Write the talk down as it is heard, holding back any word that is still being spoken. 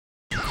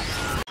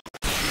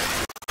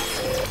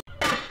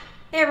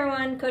Hey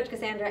everyone, Coach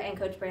Cassandra and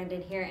Coach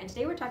Brandon here, and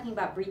today we're talking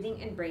about breathing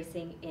and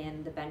bracing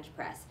in the bench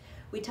press.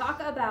 We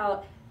talk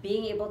about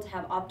being able to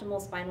have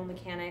optimal spinal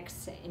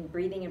mechanics in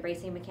breathing and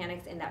bracing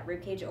mechanics in that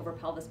ribcage over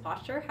pelvis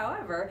posture.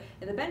 However,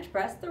 in the bench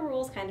press, the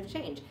rules kind of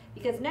change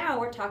because now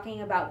we're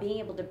talking about being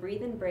able to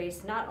breathe and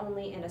brace not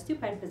only in a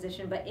supine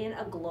position, but in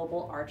a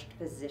global arched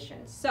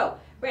position. So,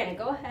 Brandon,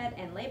 go ahead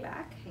and lay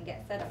back and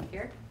get set up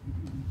here.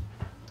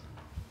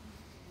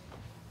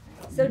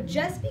 So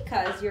just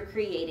because you're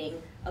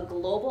creating a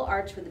global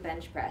arch with the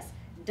bench press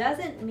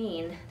doesn't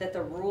mean that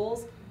the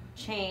rules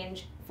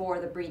change for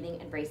the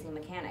breathing and bracing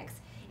mechanics.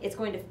 It's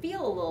going to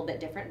feel a little bit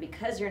different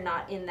because you're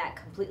not in that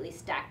completely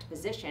stacked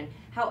position.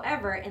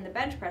 However, in the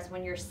bench press,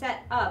 when you're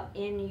set up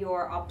in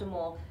your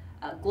optimal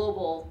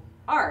global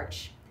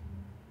arch,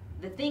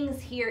 the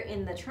things here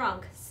in the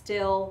trunk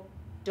still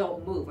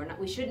don't move.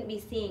 We shouldn't be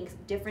seeing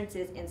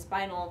differences in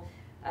spinal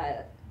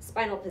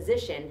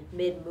position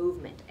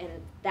mid-movement, and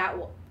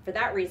for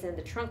that reason,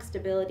 the trunk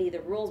stability, the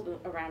rules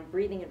around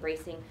breathing and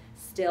bracing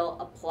still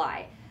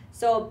apply.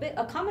 So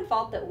a common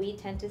fault that we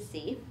tend to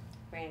see,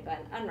 we're going to go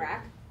ahead and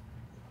unrack,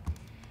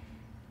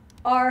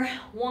 are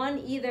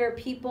one, either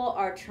people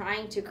are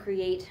trying to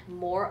create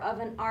more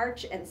of an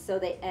arch and so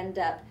they end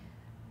up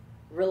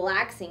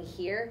relaxing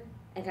here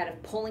and kind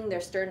of pulling their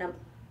sternum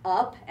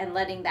up and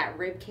letting that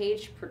rib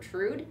cage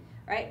protrude,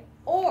 right?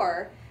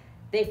 Or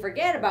they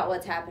forget about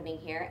what's happening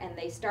here and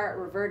they start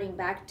reverting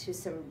back to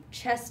some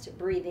chest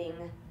breathing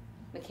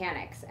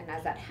mechanics. And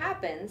as that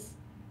happens,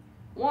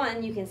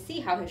 one, you can see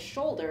how his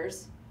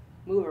shoulders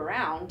move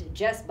around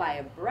just by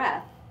a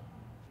breath.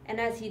 And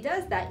as he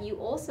does that, you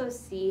also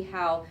see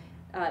how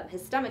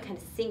his stomach kind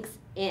of sinks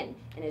in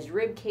and his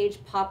rib cage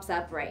pops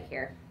up right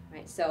here,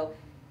 right? So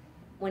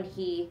when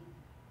he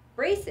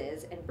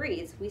braces and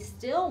breathes, we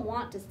still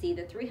want to see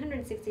the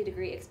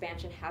 360-degree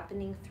expansion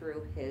happening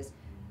through his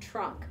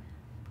trunk.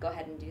 Go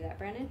ahead and do that,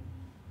 Brandon.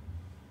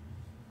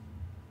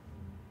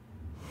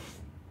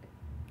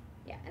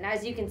 Yeah, and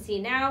as you can see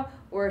now,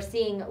 we're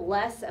seeing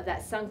less of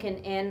that sunken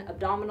in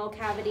abdominal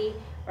cavity,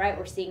 right?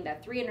 We're seeing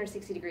that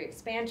 360-degree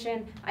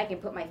expansion. I can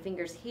put my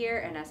fingers here,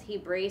 and as he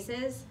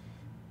braces,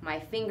 my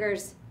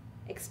fingers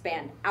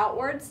expand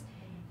outwards,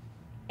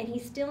 and he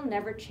still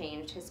never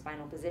changed his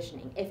spinal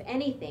positioning. If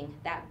anything,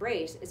 that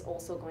brace is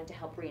also going to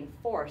help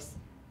reinforce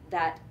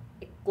that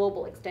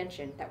global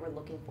extension that we're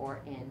looking for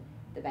in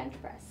the bench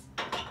press.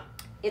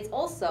 It's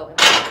also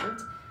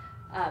important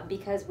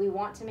because we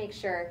want to make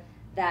sure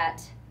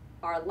that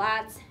our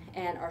lats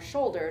and our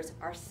shoulders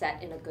are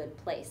set in a good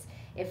place.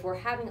 If we're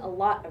having a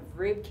lot of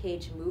rib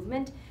cage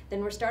movement, then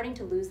we're starting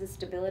to lose the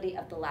stability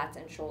of the lats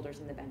and shoulders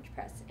in the bench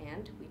press,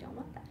 and we don't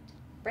want that.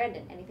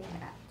 Brandon, anything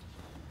to add?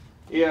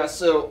 Yeah,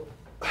 so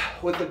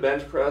with the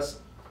bench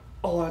press,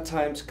 a lot of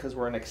times because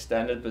we're in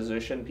extended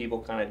position,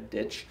 people kind of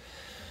ditch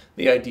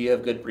the idea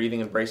of good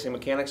breathing and bracing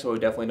mechanics, so we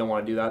definitely don't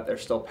want to do that. They're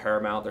still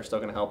paramount. They're still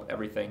going to help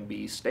everything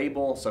be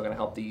stable. Still going to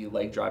help the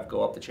leg drive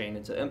go up the chain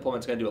into implement.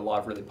 It's going to do a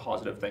lot of really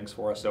positive things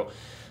for us. So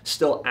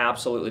still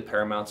absolutely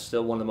paramount.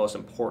 Still one of the most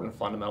important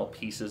fundamental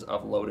pieces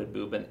of loaded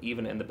movement,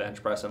 even in the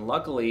bench press. And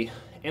luckily,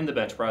 in the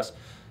bench press,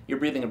 your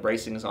breathing and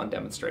bracing is on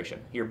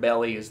demonstration. Your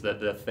belly is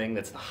the thing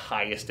that's the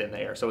highest in the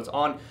air. So it's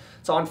on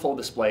full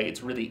display.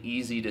 It's really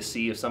easy to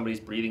see if somebody's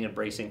breathing and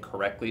bracing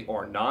correctly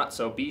or not.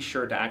 So be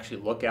sure to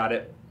actually look at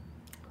it.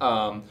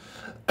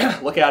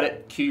 Look at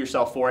it, cue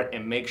yourself for it,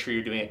 and make sure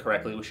you're doing it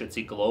correctly. We should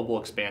see global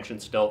expansion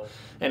still.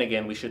 And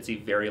again, we should see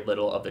very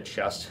little of the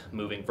chest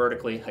moving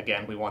vertically.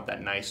 Again, we want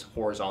that nice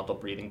horizontal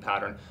breathing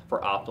pattern for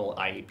optimal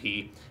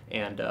IEP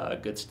and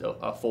good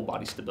full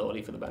body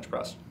stability for the bench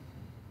press.